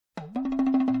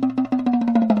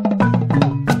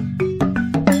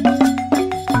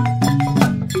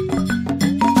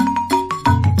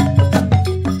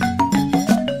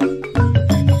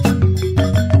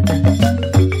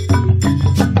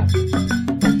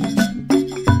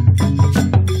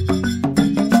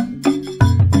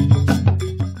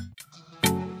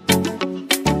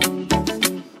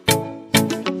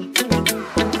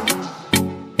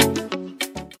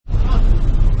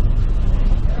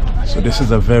This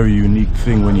is a very unique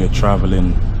thing when you're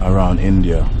traveling around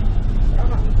India.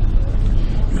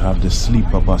 You have the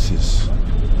sleeper buses.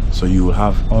 So you will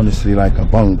have honestly like a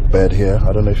bunk bed here.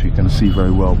 I don't know if you can see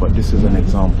very well, but this is an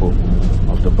example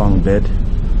of the bunk bed.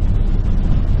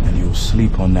 And you'll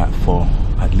sleep on that for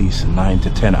at least 9 to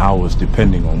 10 hours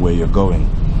depending on where you're going.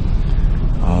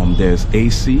 There's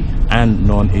AC and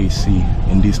non-AC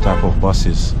in these type of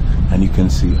buses. And you can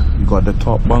see you got the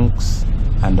top bunks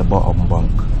and the bottom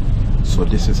bunk. So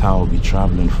this is how I'll be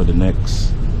traveling for the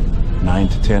next 9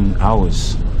 to 10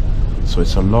 hours. So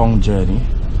it's a long journey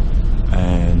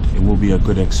and it will be a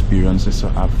good experience.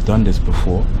 I've done this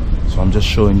before, so I'm just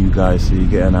showing you guys so you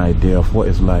get an idea of what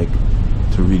it's like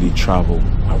to really travel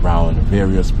around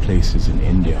various places in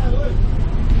India.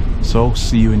 So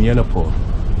see you in Yellowpore.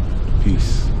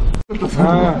 Peace.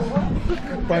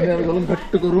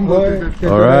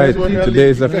 Alright,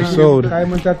 today's episode,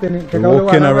 we're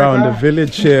walking around the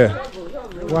village here,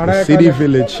 the city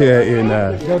village here in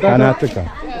Karnataka.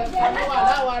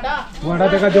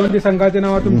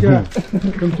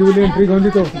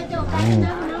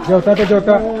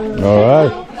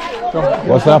 Alright,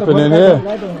 what's happening here?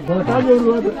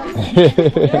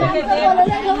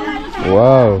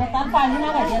 Wow.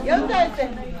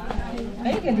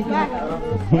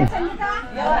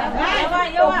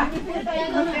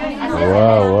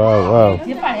 Wow.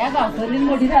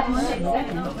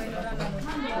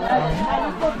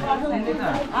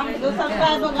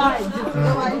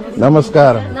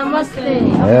 Namaskar. Namaste.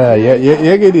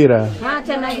 Yeah, Gedira. Ha,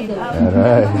 chennagidira.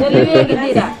 Alright.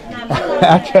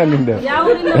 Acha ninda.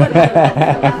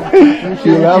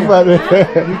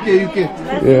 UK.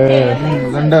 Yeah.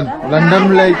 London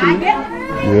like.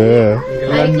 Yeah.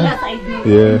 London.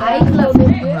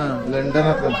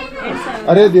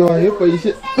 Are देवा ये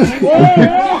पैसे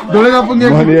डोले का पंगे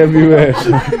money everywhere.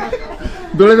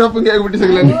 डोले का पंगे एक बटी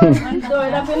सकला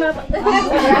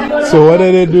So what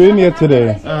are they doing here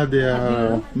today? They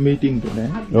are meeting today.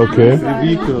 Okay. Every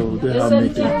week they have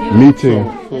meeting.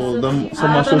 So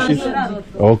some association.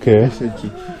 Okay.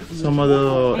 Some other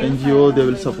NGO they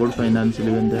will support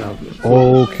financially when they have.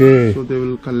 Okay. So they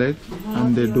will collect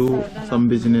and they do some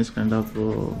business kind of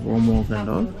homework and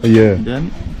all. Yeah.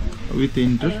 Then with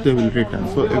interest they will return.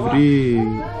 So every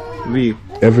week.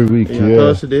 Every week, yeah.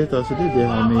 Thursday they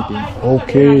have meeting.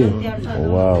 Okay.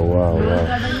 Wow.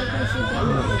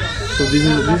 So this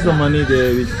is the money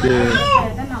which they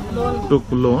took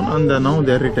loan and now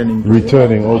they are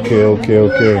returning. Okay.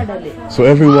 So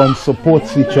everyone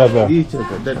supports each other.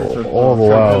 That is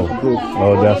wow.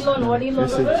 Oh, that's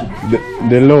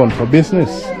the loan for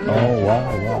business. Oh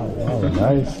wow.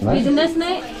 Nice. Business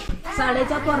ne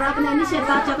साडेचा पराक नाही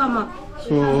शेताच्या कामाक.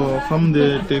 So some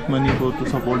they take money to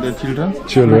support their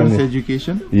children's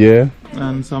education. Yeah.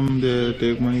 And some they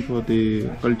take money for the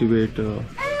cultivate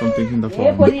something in the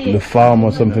farm. The farm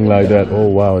or something like that. Oh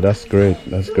wow, that's great.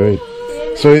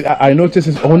 So I notice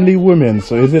it's only women.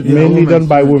 So is it mainly done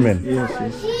by women? Yes.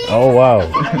 Oh wow.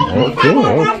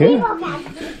 Okay.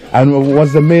 And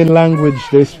what's the main language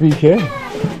they speak here?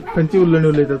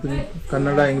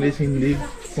 Kannada, English, Hindi,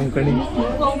 Konkani.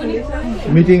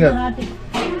 Meeting.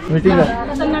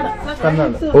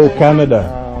 Kannada. Oh, Canada.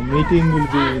 Meeting will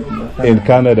be in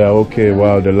Canada. Okay,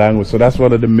 wow, the language. So that's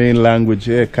one of the main language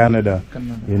here, Canada,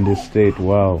 in this state.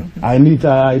 Wow. I need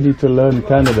to learn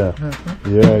Canada.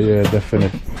 Yeah,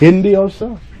 definitely. Hindi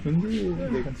also? Hindi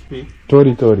they can speak.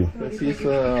 Tori. She is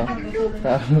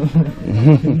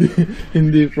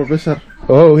Hindi professor.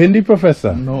 Oh, Hindi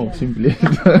professor? No, simply.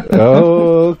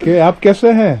 Oh, okay. आप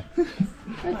कैसे हैं?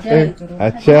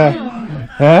 अच्छा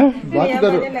हैं? बात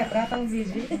करो.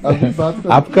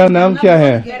 आपका नाम क्या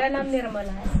है? मेरा नाम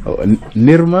निर्मला है.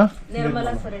 Nirma?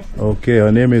 Nirmala Suresh. Okay,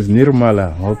 her name is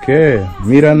Nirmala. Okay.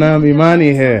 मेरा नाम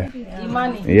Imani है.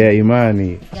 Imani. Yeah,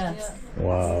 Imani. Yes.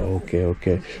 Wow,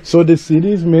 okay. So the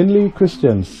city is mainly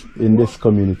Christians in this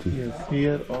community? Yes,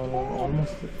 here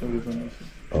almost everyone is.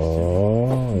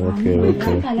 Oh, okay. 2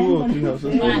 or 3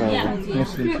 houses they have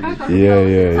Muslims. Yeah.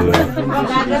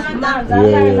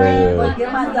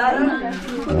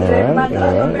 Alright.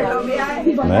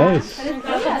 Nice.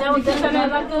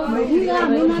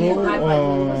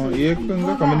 एक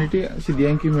community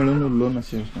सिद्धियां की मिळून उरलो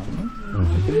नसेल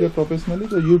ना professionally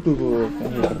तो YouTube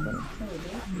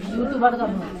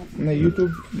नहीं YouTube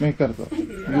में करता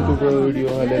YouTube video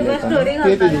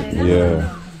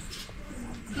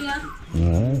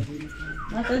Yeah.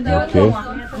 Okay. So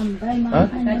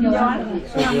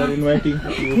we are inviting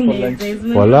you for lunch.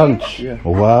 For lunch? Yeah.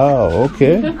 Wow,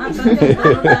 okay.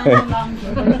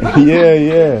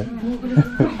 Yeah.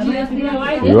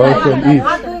 You all can eat.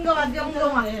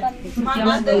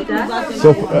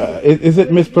 So, is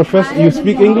it Miss Professor? You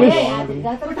speak English?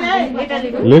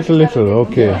 Little,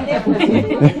 okay.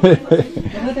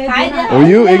 Are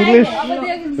you English?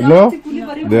 No?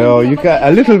 No, you can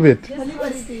a little bit.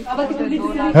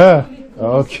 Huh?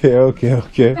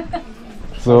 Okay.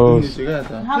 So,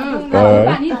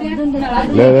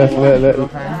 let.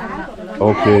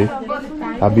 Okay.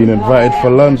 I've been invited for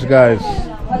lunch, guys.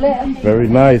 Very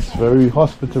nice, very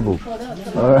hospitable.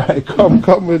 All right,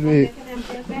 come with me.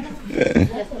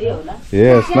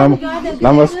 Yes,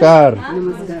 namaskar.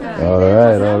 All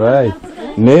right.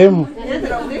 Name?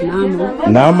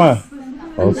 Nama.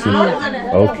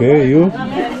 Okay, you?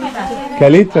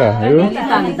 Kalita, you?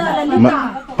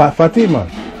 Fatima.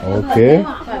 Okay.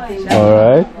 All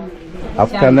right.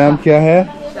 आपका नाम क्या है?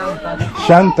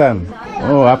 Shantan.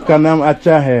 Oh, आपका नाम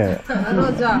अच्छा है.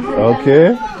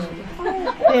 Okay.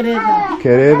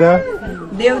 Kereda?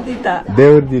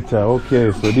 Devdita.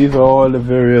 Okay, so these are all the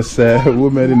various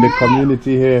women in the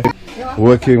community here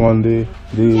working on the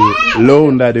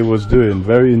loan that it was doing.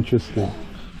 Very interesting.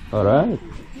 All right.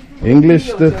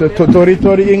 English,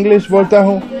 Tori English bolta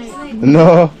hu?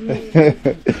 No.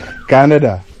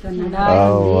 Canada.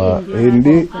 Oh,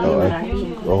 Hindi.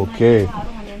 Okay.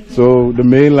 So the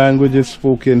main languages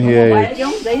spoken here is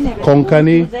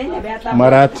Konkani,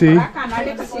 Marathi,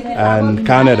 and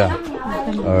Kannada.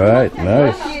 All right,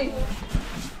 nice.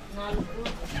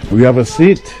 We have a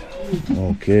seat.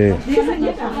 Okay.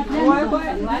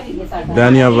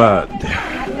 Dhanyavad.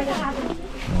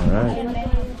 All right.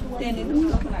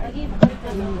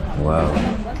 Wow.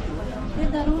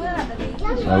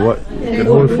 What? You can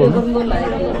hold for me?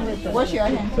 Wash your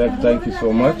hands. Thank you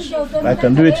so much. I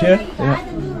can do it here? Yeah.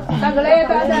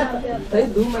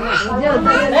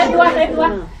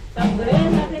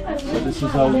 So this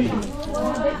is how we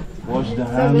wash the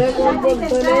hands.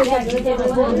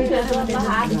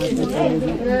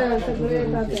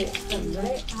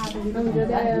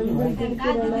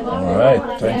 All right,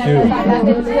 thank you.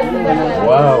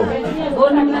 Wow.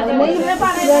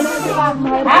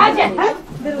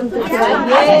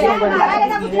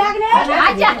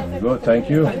 Good, thank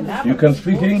you. You can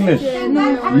speak English.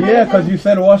 Yeah, because you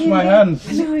said wash my hands.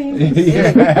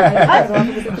 Yeah.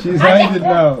 She's hiding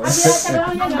now.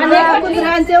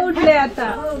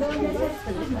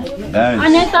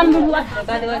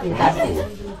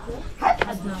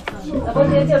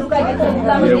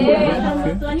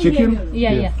 Chicken?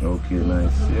 Yeah. Okay,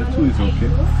 nice. Yeah, two is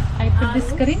okay. I put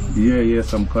this curry. Yeah,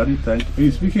 some curry. Thank you.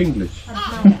 You speak English.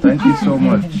 Thank you so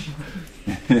much.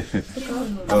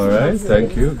 All right,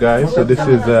 thank you, guys. So this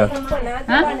is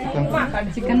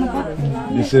Chicken.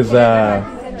 this is the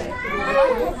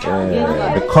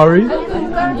curry,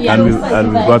 and we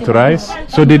got rice.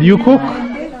 So did you cook?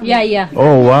 Yeah.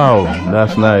 Oh wow,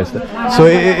 that's nice. So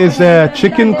is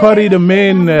chicken curry the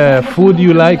main food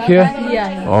you like here?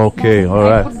 Yeah. Okay, all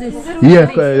right.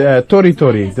 Yeah, tori,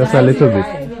 just a little bit.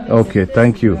 Okay,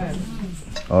 thank you.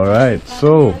 All right,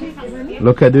 so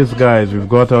look at this, guys. We've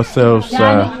got ourselves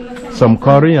some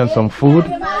curry and some food.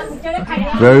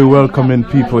 Very welcoming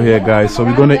people here, guys. So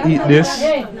we're gonna eat this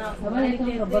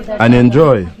and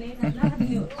enjoy.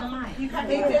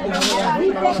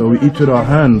 So we eat with our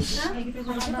hands.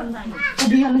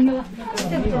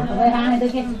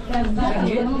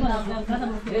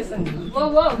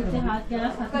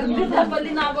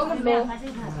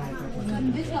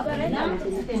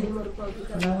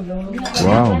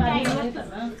 Wow.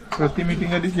 प्रति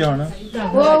meeting आधी क्या होना?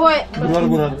 होय.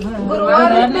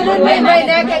 गुरुवार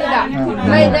महिन्यात एकदा.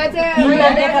 महिन्याचे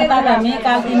करतात आम्ही.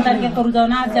 काल 3 तारखे करू जाऊ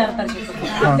ना, 4 तारखे.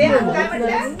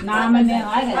 ना म्हणे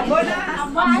आहे का?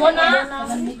 हो ना.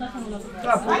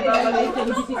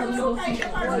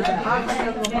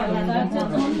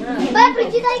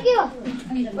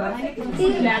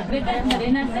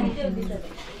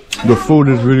 The food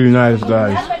is really nice,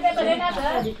 guys.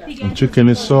 The chicken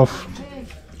is soft.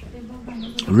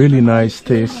 Really nice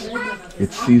taste.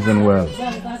 It's seasoned well.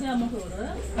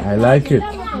 I like it.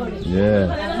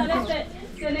 Yeah.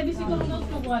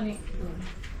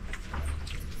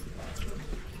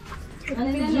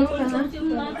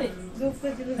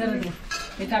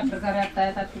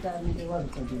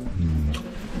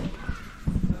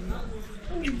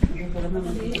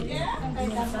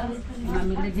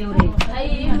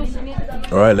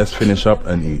 All right, let's finish up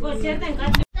and eat.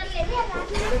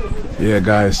 Yeah,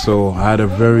 guys, so I had a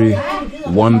very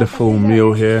wonderful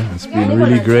meal here. It's been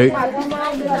really great.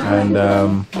 And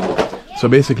so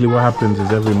basically what happens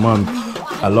is every month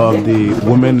a lot of the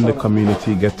women in the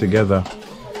community get together,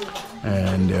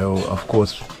 and they'll of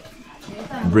course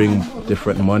bring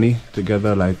different money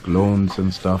together, like loans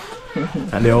and stuff,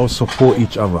 and they all support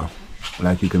each other.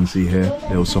 like you can see here.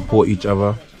 They will support each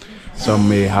other. Some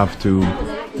may have to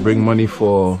bring money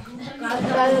for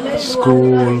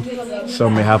school,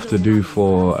 some may have to do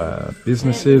for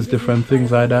businesses, different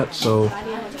things like that. So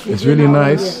it's really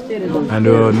nice, and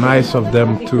it was nice of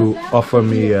them to offer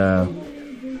me a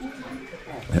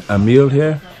meal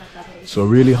here. So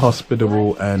really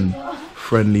hospitable and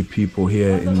friendly people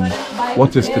here in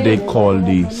what is today called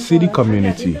the Siddi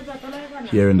community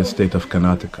here in the state of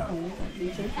Karnataka.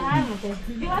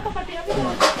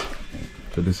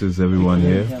 So this is everyone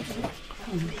here,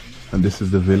 and this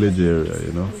is the village area,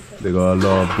 you know. They got a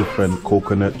lot of different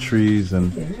coconut trees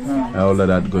and all of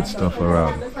that good stuff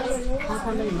around.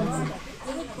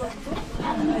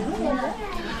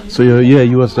 So yeah,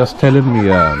 you was just telling me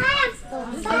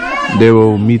they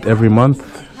will meet every month.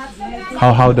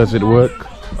 How does it work?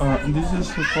 This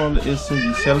is called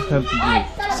SAG, self-help group.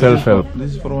 Self-help.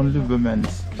 This is for only women.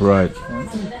 Right.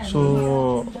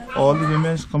 So all the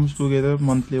women comes together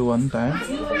monthly one time,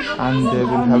 and they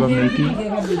will have a meeting.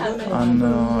 And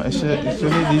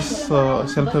actually, this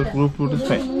self-help group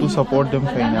to support them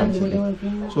financially.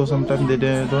 So sometimes they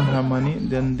don't have money,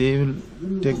 then they will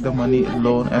take the money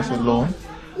loan as a loan,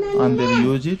 and they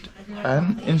will use it.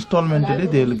 And installmentally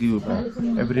they will give back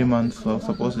every month. So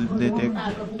suppose if they take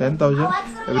 10,000,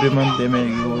 every month they may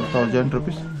give 1,000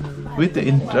 rupees with the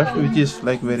interest, which is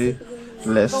like very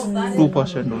less, 2% or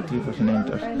 3%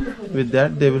 interest. With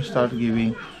that they will start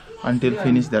giving until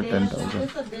finish that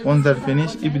 10,000. Once that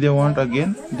finish, if they want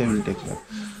again, they will take that.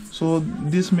 So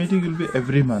this meeting will be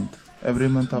every month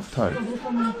of third.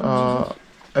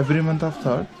 Every month of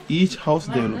third, each house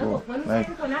they will go, like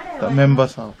the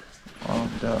members of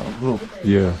the group.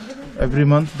 Yeah. Every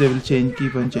month they will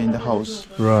keep on change the house.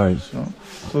 Right.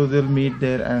 So they'll meet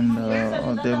there, and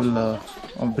they will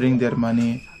bring their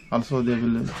money. Also they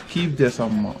will keep their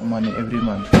some money every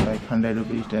month, like 100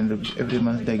 rupees, 10 rupees. Every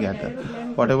month they gather.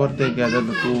 Whatever they gather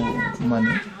the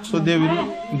money, so they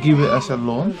will give it as a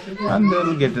loan, and they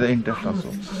will get the interest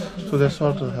also. So that's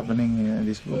what is happening in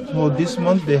this group. So this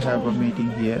month they have a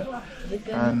meeting here,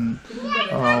 and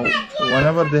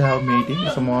whenever they have meeting,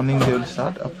 so morning they will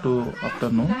start up to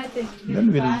afternoon.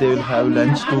 Then they will have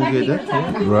lunch together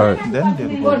here. Right. Then they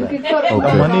will go back.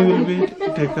 Okay. The money will be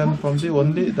taken from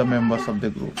only the members of the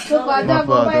group, not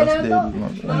for others. They will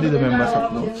not. Only the members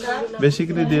of the group.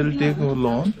 Basically, they will take a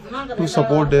loan to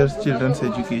support their children's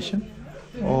education,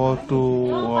 or to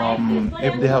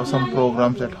if they have some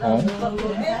programs at home,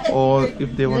 or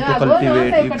if they want to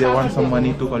cultivate, if they want some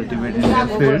money to cultivate in their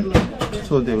field,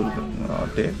 so they will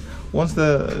take. Once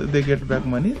they get back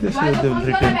money, they say they will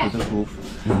return to the group.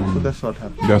 So that's what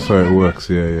happens. That's how it works.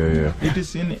 Yeah. It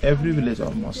is in every village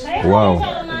almost. Wow.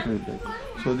 Every village.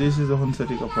 So this is the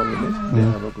Hunsati Kappa village. They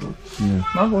have a group. Yeah.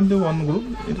 Not only one group.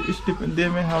 They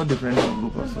may have different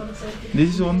group also.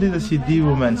 This is only the Siddi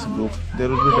women's group. There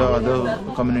will be the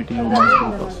other community women's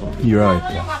group also. You're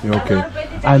right. Okay.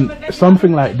 And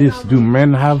something like this, do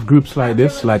men have groups like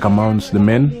this, like amongst the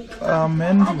men?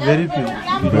 Men very few.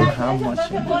 We don't have much.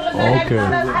 Okay.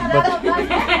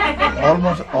 But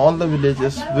almost all the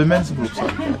villages, women's groups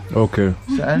are there. Okay.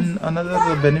 So, and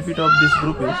another benefit of this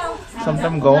group is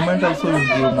sometimes government also will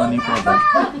give money for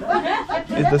that.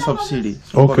 It's the subsidy.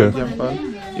 So okay. For example,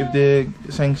 if they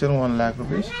sanction 1 lakh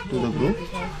rupees to the group,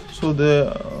 so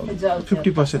the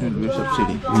 50% will be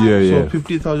subsidy. Yeah. So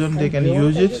 50,000 they can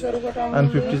use it,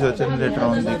 and 50,000 later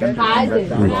on they can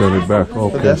return it back.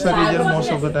 Okay. So that's the reason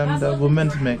most of the time the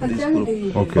women make this group.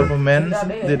 Okay. But for men,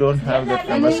 they don't have that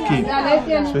kind of scheme.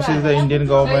 Especially the Indian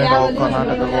government or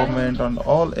Karnataka government and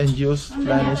all NGOs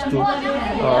plan is to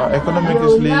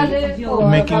economically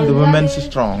making the women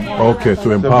strong. Okay,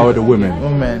 to empower the women.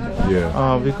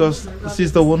 Yeah. Because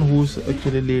she's the one who's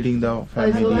actually leading the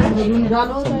family.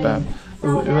 Sometimes,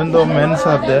 even though men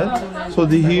are there, so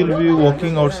he will be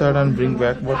walking outside and bring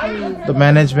back. But the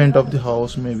management of the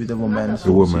house, maybe the women.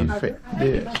 The woman.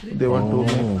 They want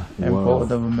to empower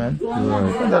the women.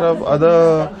 Right. There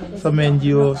are some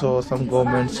NGOs or some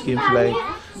government schemes like.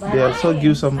 They also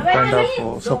give some kind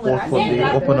of support for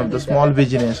the open up the small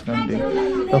business and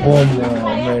the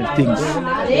home-made things,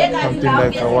 something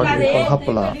like what we call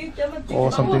hapla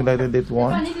or something like that. They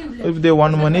want. If they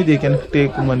want money, they can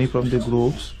take money from the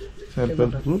groups,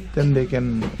 self-help group. Then they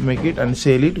can make it and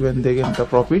sell it. When they get the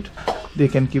profit, they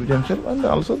can keep themselves, and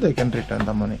also they can return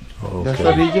the money. Okay. That's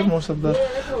the reason most of the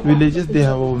villages they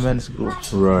have a women's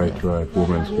groups. Right,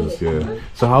 women's groups. Yeah.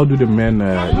 So how do the men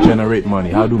generate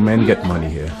money? How do men get money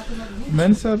here?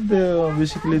 Men are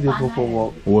basically they go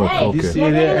for work. Okay. This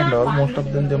area and all, most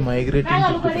of them they migrating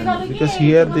to different, because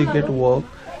here they get work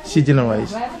seasonal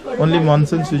wise. Only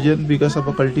monsoon season, because of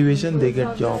a cultivation, they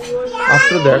get job.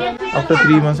 After that, after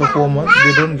 3 months or 4 months,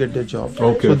 they don't get the job.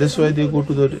 Okay. So that's why they go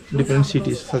to the different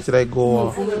cities, such like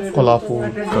Goa, Colombo,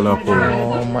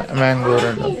 Mangalore,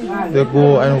 and they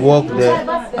go and work there.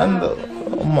 And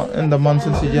in the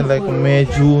monsoon season, like May,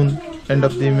 June, end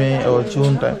of the May or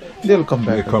June time, they'll come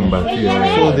back. They come back,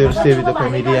 yeah. So they'll stay with the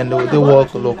family and they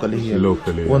work locally here.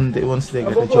 Locally. Once they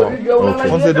get a job. Okay.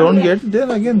 Once they don't get,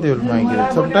 then again they will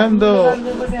migrate. Sometimes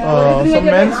some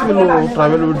men will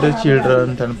travel with their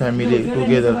children and family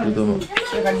together to the.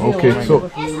 Okay,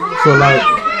 so like,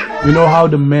 you know how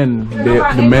the men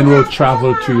will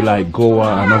travel to like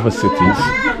Goa and other cities.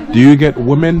 Do you get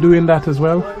women doing that as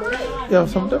well? Yeah,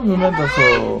 sometimes women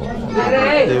also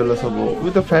they will also go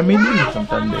with the family.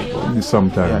 Sometimes they go.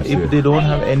 Sometimes. Yeah, if they don't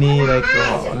have any like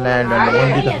land and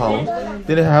only the house,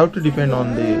 they have to depend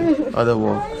on the other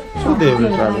work. So they will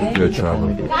travel. They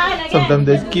travel. Sometimes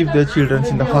they keep their children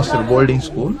in the hostel, boarding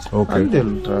schools. Okay. And they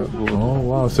will travel. Oh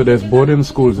wow! So there's boarding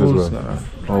schools as well.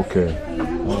 Okay.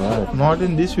 Not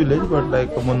in this village, but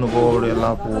like Munugod,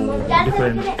 Yelapu,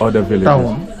 different Other villages.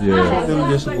 town. Yeah. They will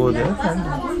just go there and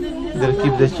they'll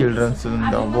keep their children in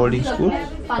the boarding school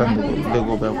and they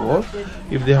go back work.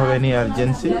 If they have any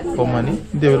urgency for money,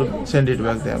 they will send it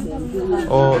back them.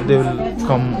 Or they will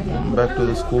come back to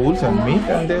the schools and meet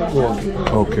and they will go again.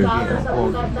 Okay. Go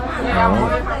again.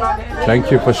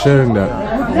 Thank you for sharing that.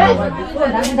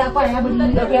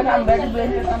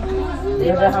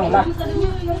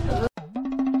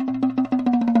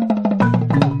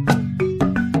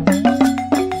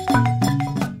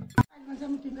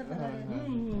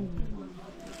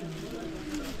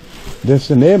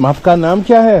 This name, आपका नाम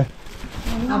क्या है?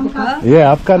 ये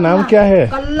आपका नाम क्या है?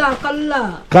 कल्ला कल्ला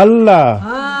कल्ला।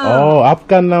 ओ,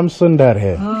 आपका नाम सुंदर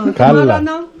है। कल्ला।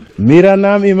 मेरा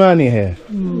नाम ईमानी है।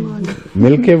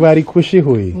 मिलके बारी खुशी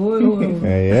हुई।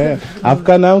 ये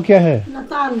आपका नाम क्या है?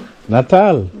 Natal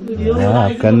Natal.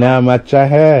 आपका नाम अच्छा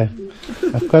है।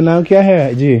 आपका नाम क्या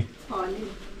है जी?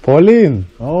 पॉलिन।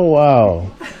 ओह वाओ,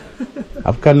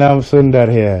 आपका नाम सुंदर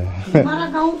है। हमारा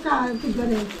गांव का किधर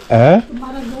है?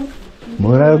 हमारा गांव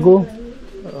Morago?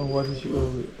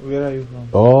 Where are you from?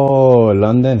 Oh,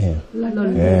 London here.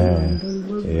 London.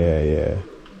 Yeah.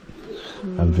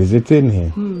 I'm visiting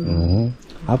here.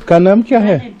 आपका नाम क्या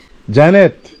है?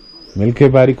 Janet. मिलके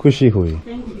बारी खुशी हुई.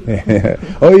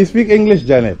 Oh, you speak English,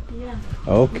 Janet? Yeah.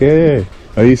 Okay.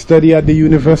 Oh, you study at the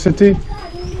university? I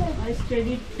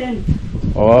studied 10th.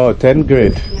 Oh, 10th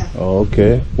grade. Yeah. Oh,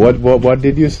 okay. What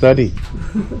did you study?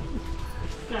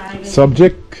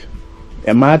 Subject?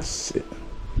 Maths?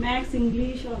 Maths,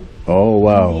 English. Oh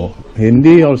wow,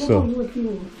 Hindi also.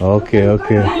 Okay.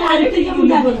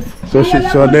 So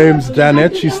her name's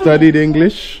Janet. She studied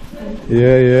English.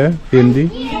 Yeah, Hindi.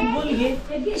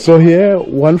 So here,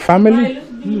 one family.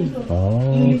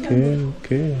 Oh, okay.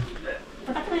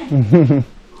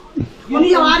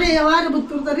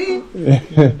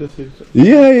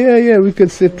 Yeah. We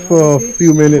could sit for a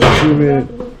few minutes.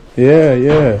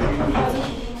 Yeah.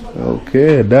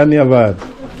 Okay, Dhanyavad.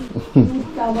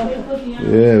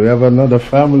 Yeah, we have another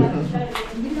family.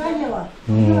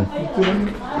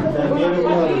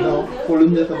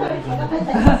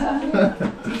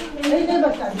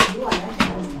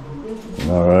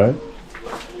 All right.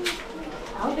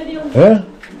 Yeah?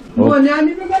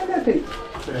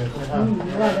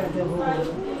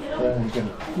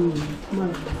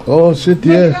 Oh, sit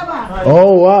here.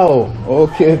 Oh, wow.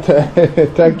 Okay,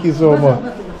 thank you so much.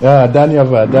 Yeah,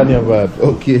 Dhanyavad.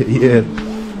 Okay, yeah.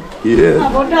 Hey,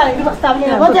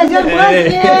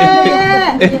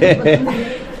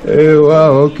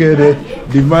 wow, okay,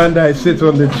 the man that sits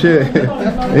on the chair.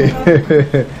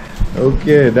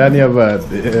 Okay, Dhanyavad.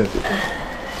 Yes.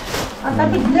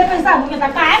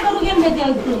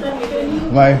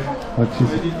 What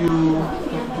is it? Did you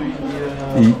come to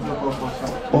India?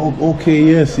 Oh, okay,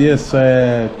 yes.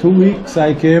 2 weeks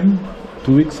I came,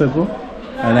 2 weeks ago,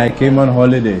 and I came on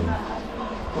holiday.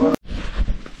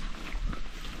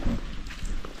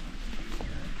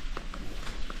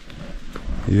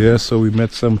 Yeah, so we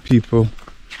met some people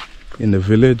in the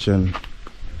village, and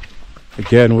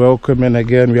again, welcome, and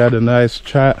again, we had a nice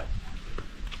chat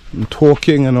and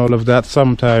talking and all of that.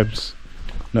 Sometimes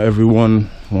not everyone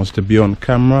wants to be on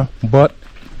camera, but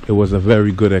it was a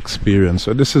very good experience.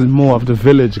 So this is more of the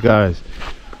village, guys.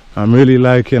 I'm really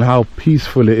liking how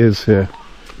peaceful it is here.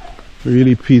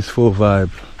 Really peaceful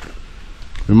vibe.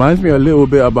 Reminds me a little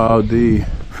bit about the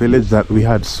village that we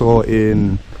had saw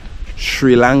in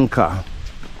Sri Lanka.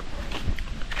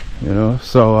 You know,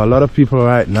 so a lot of people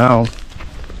right now,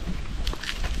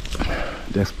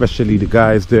 especially the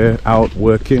guys there out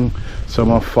working, Some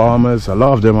are farmers, a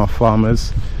lot of them are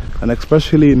farmers, and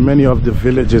especially in many of the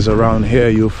villages around here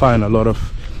you'll find a lot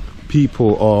of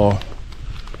people or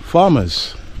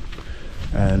farmers,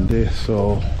 and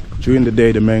so during the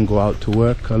day the men go out to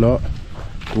work a lot,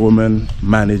 the woman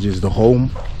manages the home.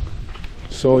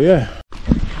 So yeah.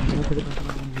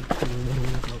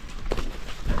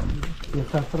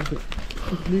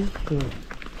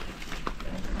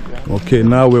 Okay,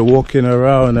 now we're walking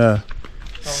around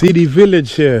Siddi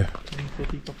village here.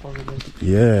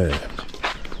 Yeah.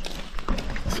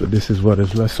 So this is what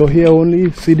it's like. So here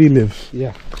only Siddi lives?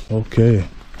 Yeah. Okay.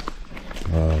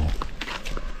 Wow.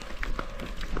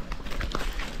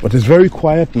 But it's very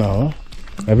quiet now, huh?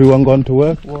 Everyone gone to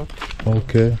work?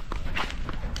 Okay.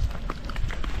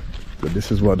 So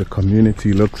this is what the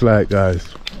community looks like, guys.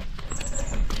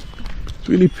 It's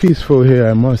really peaceful here,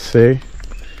 I must say.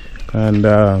 And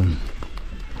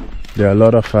there are a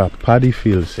lot of paddy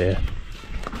fields here.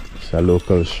 It's a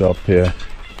local shop here.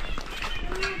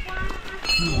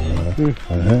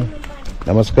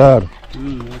 Namaskar.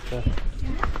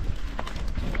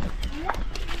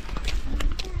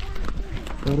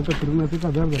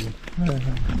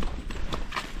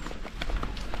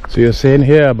 So you're saying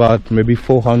here about maybe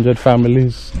 400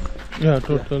 families? Yeah,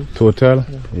 total. Total?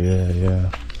 Yeah.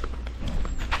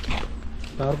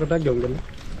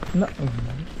 No.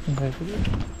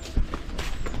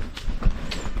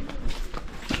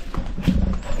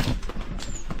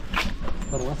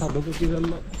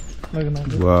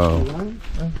 Wow.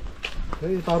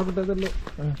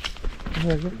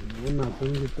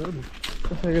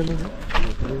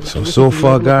 So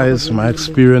far guys, my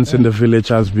experience in the village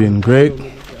has been great.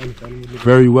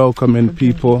 Very welcoming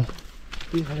people,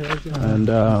 and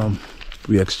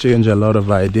we exchange a lot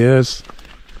of ideas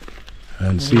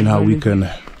and seeing how we can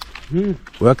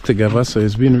work together. So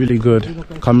it's been really good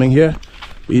coming here.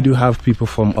 We do have people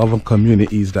from other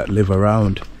communities that live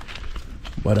around,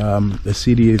 but the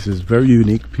CDAs is very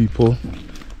unique people.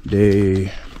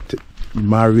 They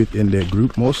married in their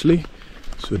group mostly,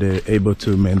 so they're able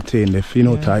to maintain their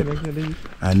phenotype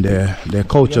and their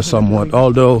culture somewhat,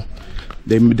 although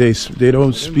they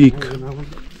don't speak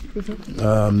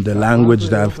the language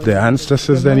that their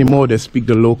ancestors anymore. They speak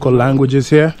the local languages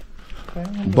here,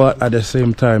 but at the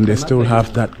same time they still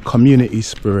have that community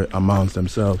spirit amongst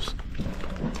themselves.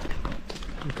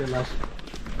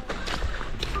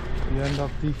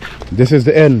 This is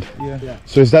the end.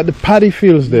 So is that the paddy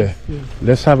fields there?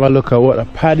 Let's have a look at what a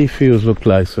paddy fields look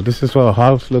like. So this is what a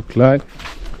house look like.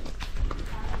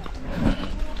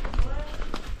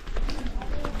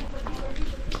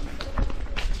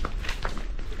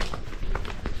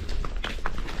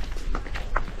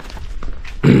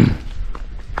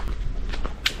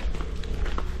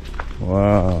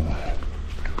 Wow.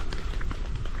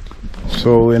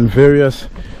 So in various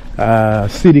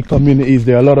city communities,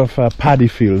 there are a lot of paddy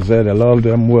fields there. A lot of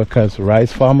them work as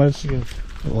rice farmers. Yes.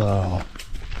 Wow.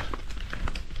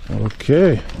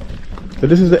 Okay. So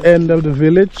this is the end of the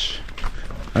village.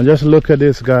 And just look at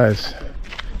this, guys.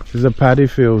 This is the paddy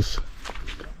fields.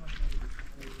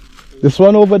 This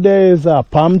one over there is a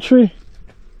palm tree?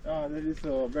 That is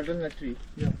a butternut tree.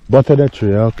 Yeah. Butternut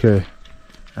tree, okay.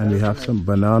 And we have some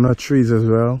banana trees as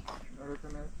well.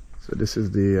 So this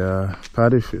is the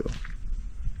paddy field.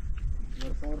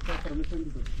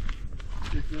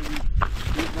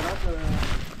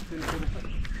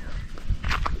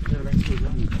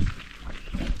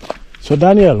 So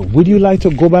Daniel, would you like to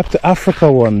go back to Africa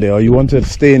one day, or you want to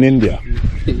stay in India?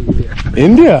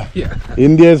 India? Yeah.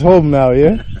 India is home now,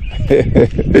 yeah?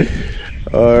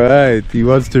 Alright, he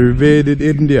wants to remain in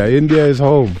India. India is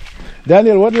home.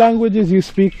 Daniel, what languages you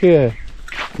speak here?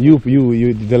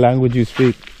 The language you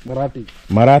speak? Marathi.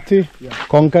 Marathi? Yeah.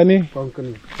 Konkani?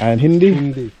 Konkani. And Hindi?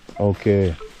 Hindi.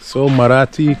 Okay. So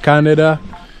Marathi, Kannada,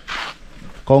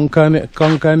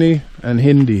 Konkani and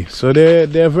Hindi. So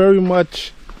they're very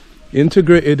much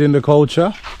integrated in the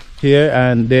culture here,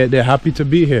 and they're happy to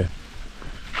be here.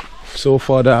 So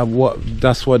far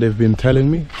that's what they've been telling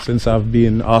me since I've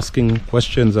been asking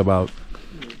questions about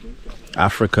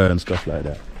Africa and stuff like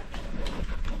that.